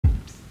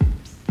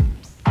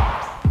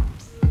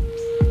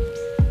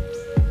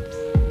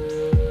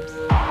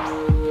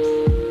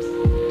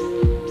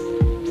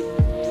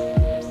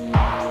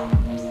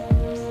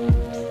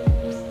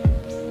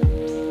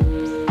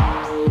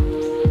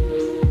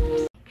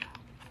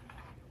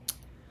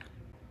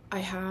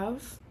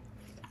have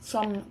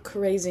some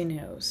crazy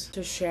news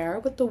to share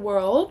with the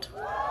world.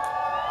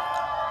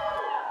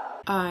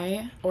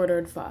 I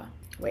ordered pho.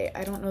 Wait,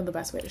 I don't know the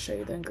best way to show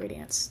you the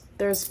ingredients.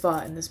 There's pho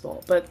in this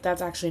bowl, but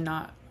that's actually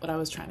not what I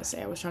was trying to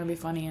say. I was trying to be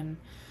funny, and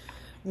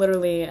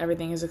literally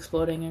everything is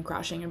exploding and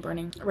crashing and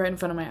burning right in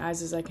front of my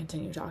eyes as I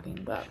continue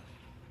talking. But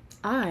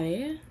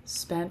I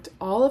spent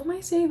all of my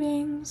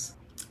savings,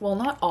 well,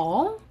 not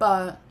all,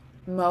 but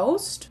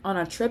most, on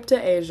a trip to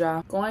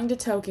Asia, going to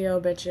Tokyo,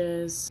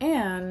 bitches,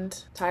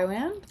 and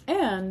Thailand,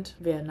 and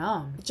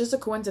Vietnam. It's just a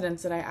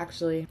coincidence that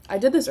I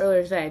did this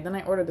earlier today, then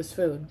I ordered this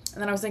food,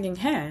 and then I was thinking,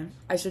 hey,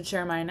 I should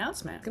share my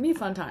announcement. It's gonna be a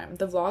fun time.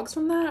 The vlogs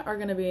from that are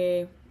gonna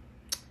be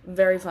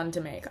very fun to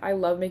make. I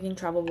love making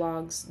travel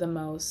vlogs the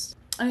most.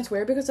 And it's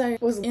weird because I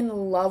was in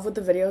love with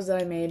the videos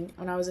that I made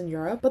when I was in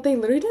Europe, but they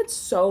literally did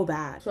so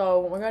bad. So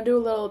we're gonna do a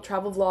little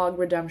travel vlog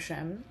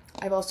redemption.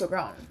 I've also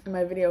grown, and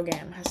my video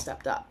game has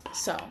stepped up.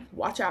 So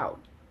watch out.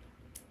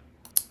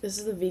 This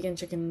is the vegan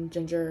chicken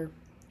ginger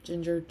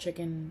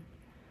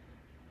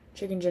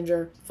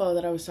pho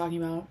that I was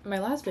talking about in my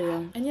last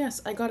video. And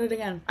yes, I got it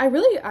again. I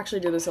really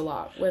actually do this a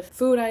lot with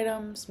food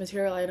items,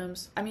 material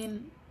items. I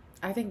mean,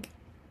 I think,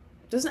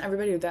 doesn't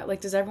everybody do that?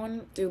 Like, does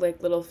everyone do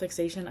like little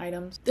fixation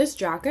items? This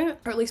jacket,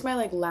 or at least my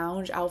like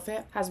lounge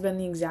outfit, has been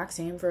the exact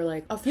same for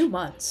like a few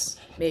months,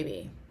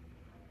 maybe.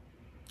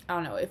 I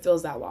don't know, it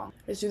feels that long.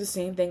 Just do the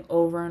same thing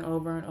over and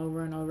over and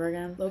over and over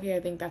again. Okay, I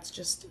think that's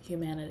just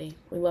humanity.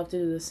 We love to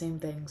do the same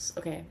things.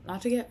 Okay,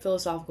 not to get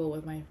philosophical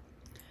with my...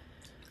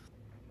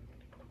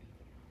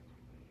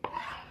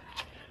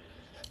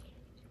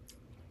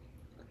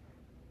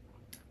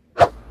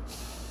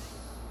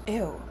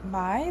 Ew,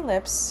 my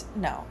lips...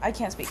 No, I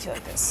can't speak to you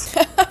like this.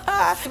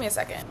 Give me a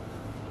second.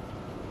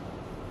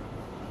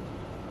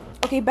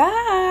 Okay,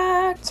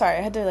 back! Sorry,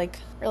 I had to like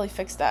really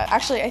fix that.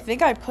 Actually, I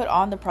think I put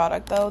on the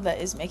product though that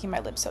is making my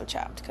lips so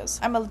chapped, because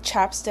I'm a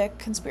chapstick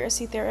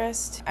conspiracy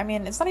theorist. I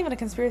mean, it's not even a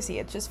conspiracy,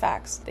 it's just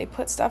facts. They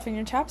put stuff in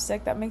your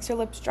chapstick that makes your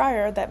lips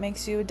drier, that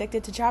makes you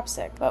addicted to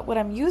chapstick. But what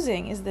I'm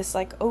using is this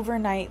like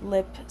overnight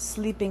lip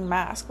sleeping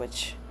mask,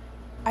 which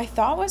I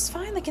thought was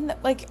fine. Like in the,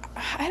 like,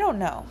 I don't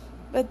know.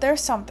 But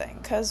there's something,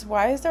 because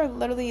why is there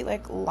literally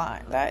like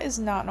lime? That is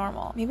not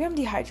normal. Maybe I'm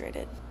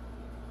dehydrated.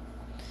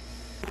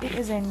 It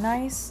is a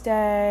nice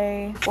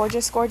day,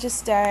 gorgeous,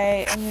 gorgeous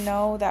day, and you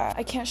know that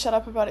I can't shut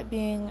up about it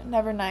being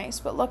never nice,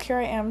 but look, here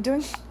I am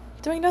doing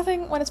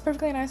nothing when it's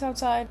perfectly nice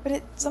outside.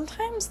 But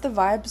sometimes the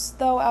vibes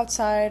though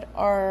outside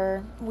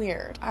are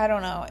weird. I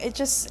don't know,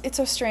 it's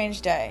a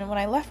strange day. And when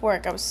I left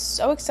work, I was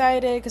so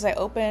excited because I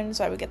opened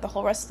so I would get the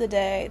whole rest of the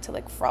day to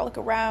like frolic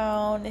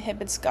around, hip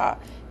and scop,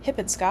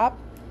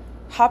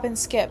 hop and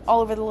skip all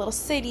over the little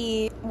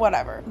city,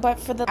 whatever. But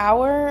for the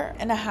hour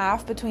and a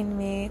half between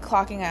me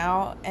clocking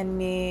out and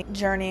me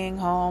journeying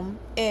home,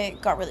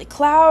 it got really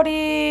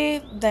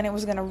cloudy, then it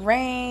was gonna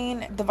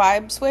rain. The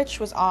vibe switch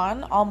was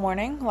on all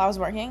morning while I was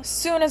working. As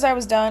soon as I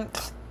was done,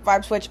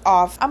 vibe switch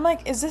off. I'm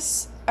like, is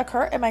this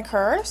am I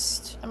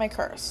cursed? Am I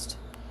cursed?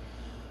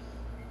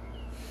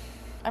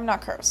 I'm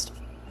not cursed.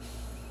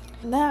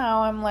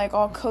 Now I'm like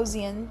all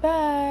cozy in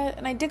bed,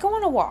 and I did go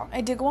on a walk.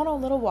 I did go on a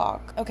little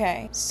walk.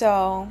 Okay,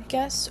 so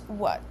guess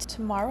what?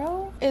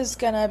 Tomorrow is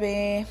gonna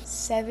be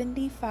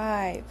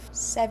 75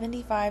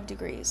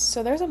 degrees.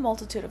 So there's a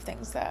multitude of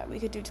things that we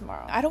could do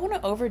tomorrow. I don't want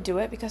to overdo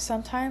it because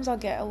sometimes I'll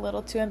get a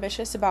little too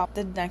ambitious about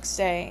the next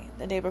day,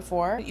 the day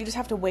before. You just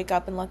have to wake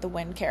up and let the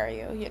wind carry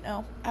you, you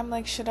know? I'm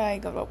like, should I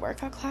go to a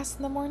workout class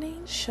in the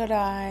morning? Should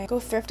I go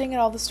thrifting at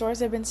all the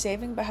stores I've been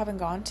saving but haven't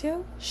gone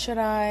to? Should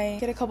I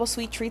get a couple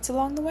sweet treats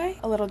along the way?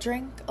 A little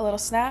drink, a little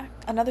snack,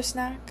 another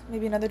snack,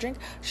 maybe another drink.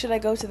 Should I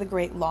go to the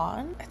Great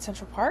Lawn at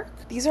Central Park?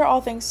 These are all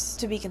things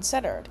to be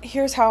considered.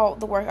 Here's how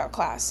the workout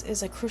class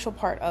is a crucial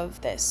part of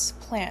this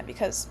plan,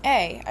 because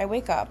A, I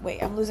wake up,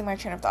 wait, I'm losing my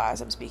train of thought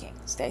as I'm speaking.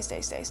 Stay.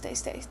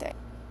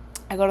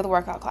 I go to the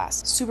workout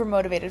class, super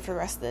motivated for the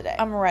rest of the day.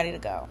 I'm ready to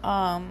go.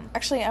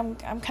 Actually, I'm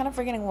kind of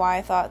forgetting why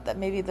I thought that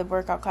maybe the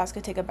workout class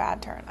could take a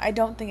bad turn. I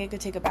don't think it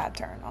could take a bad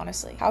turn,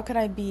 honestly. How could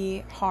I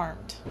be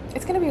harmed?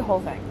 It's gonna be a whole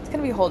thing. It's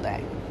gonna be a whole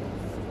day.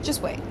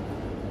 Just wait.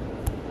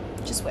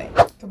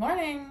 Good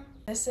morning.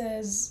 This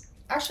is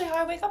actually how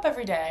I wake up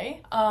every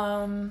day.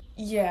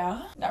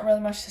 Yeah, not really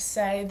much to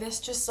say.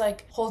 This just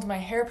like holds my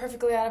hair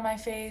perfectly out of my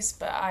face,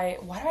 but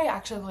why do I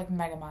actually look like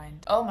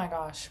Megamind? Oh my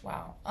gosh,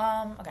 wow.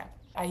 Okay.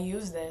 I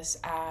use this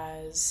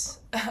as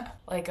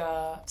like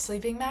a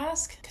sleeping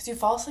mask because you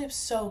fall asleep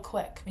so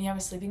quick when you have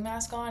a sleeping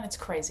mask on. It's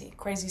crazy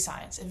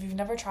science. If you've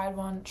never tried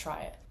one,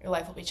 try it. Your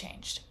life will be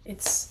changed.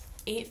 It's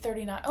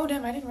 8:39. Oh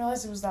damn, I didn't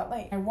realize it was that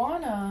late. I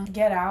wanna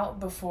get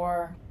out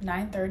before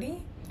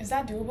 9:30. Is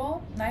that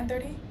doable?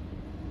 9:30?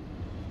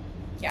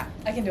 Yeah,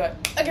 I can do it.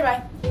 Okay,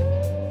 bye.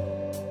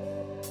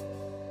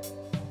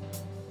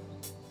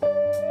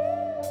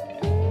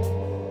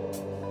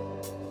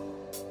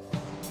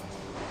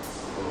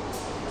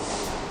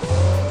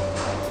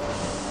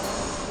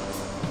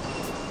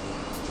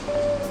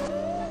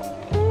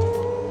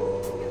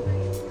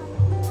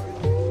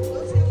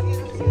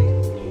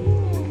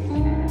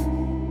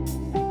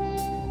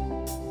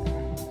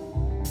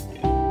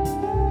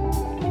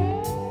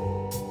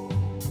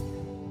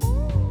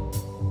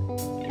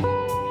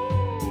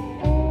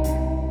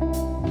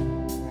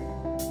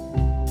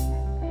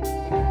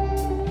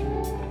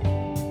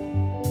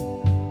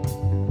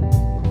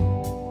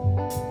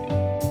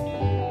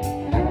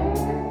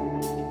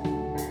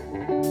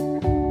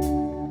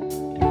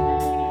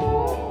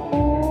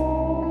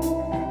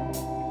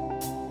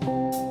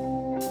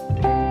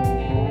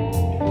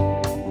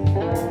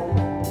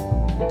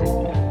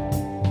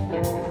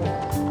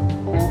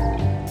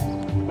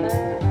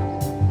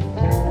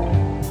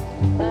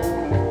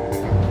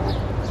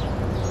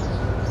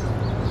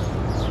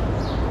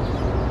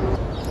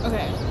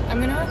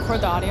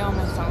 record the audio on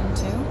my phone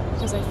too,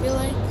 because I feel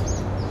like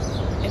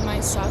it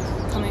might suck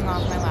coming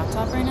off my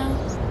laptop right now.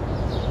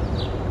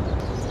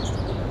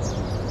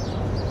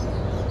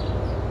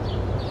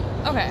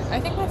 Okay, I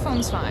think my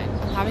phone's fine.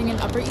 I'm having an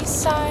Upper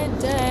East Side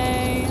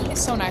day.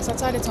 It's so nice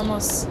outside. It's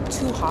almost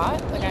too hot.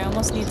 Like, I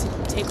almost need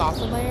to take off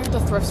a layer. The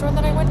thrift store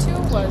that I went to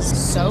was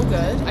so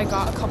good. I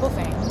got a couple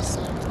things.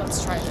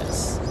 Let's try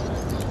this.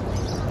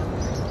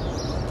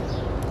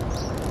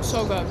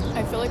 So good.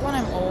 I feel like when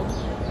I'm old,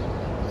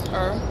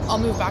 I'll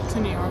move back to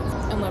New York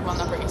and live on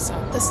the Upper East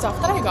Side. The stuff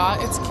that I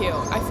got, it's cute.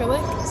 I feel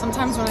like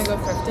sometimes when I go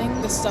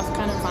thrifting, this stuff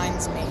kind of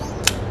finds me.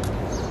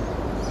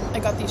 I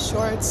got these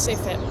shorts, they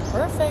fit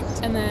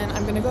perfect. And then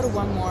I'm gonna go to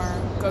one more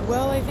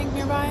Goodwill, I think,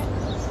 nearby.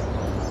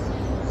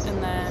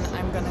 And then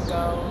I'm gonna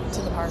go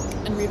to the park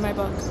and read my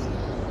book.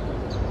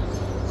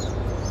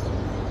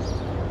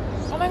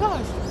 Oh my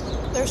gosh,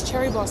 there's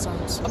cherry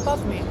blossoms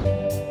above me.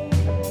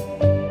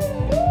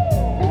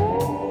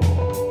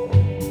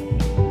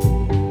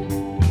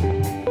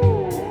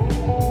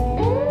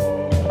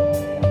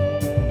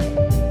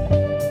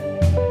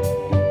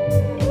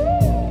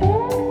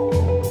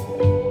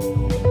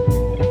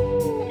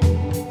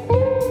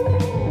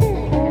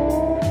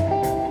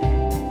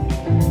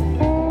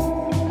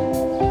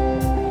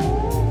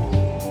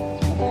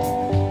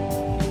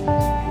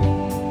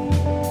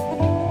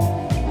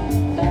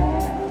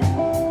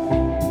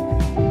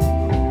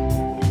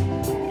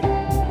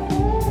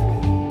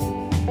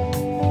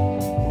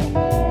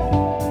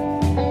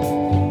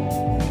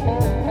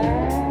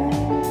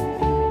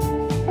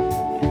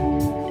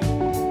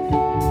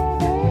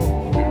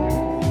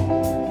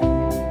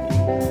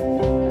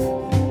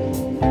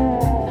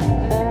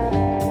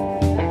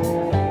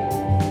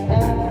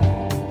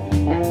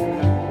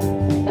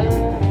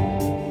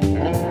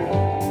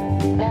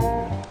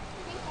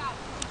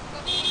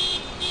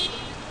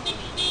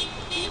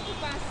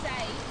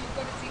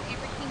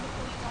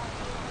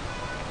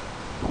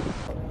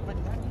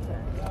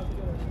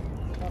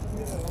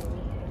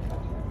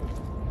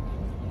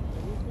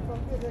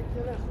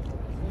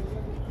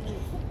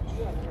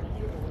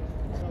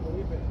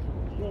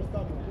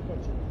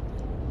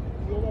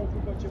 Ova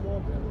okupaćemo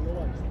obranu i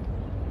ovaj.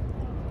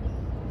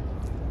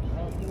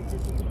 A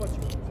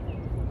okupaćemo.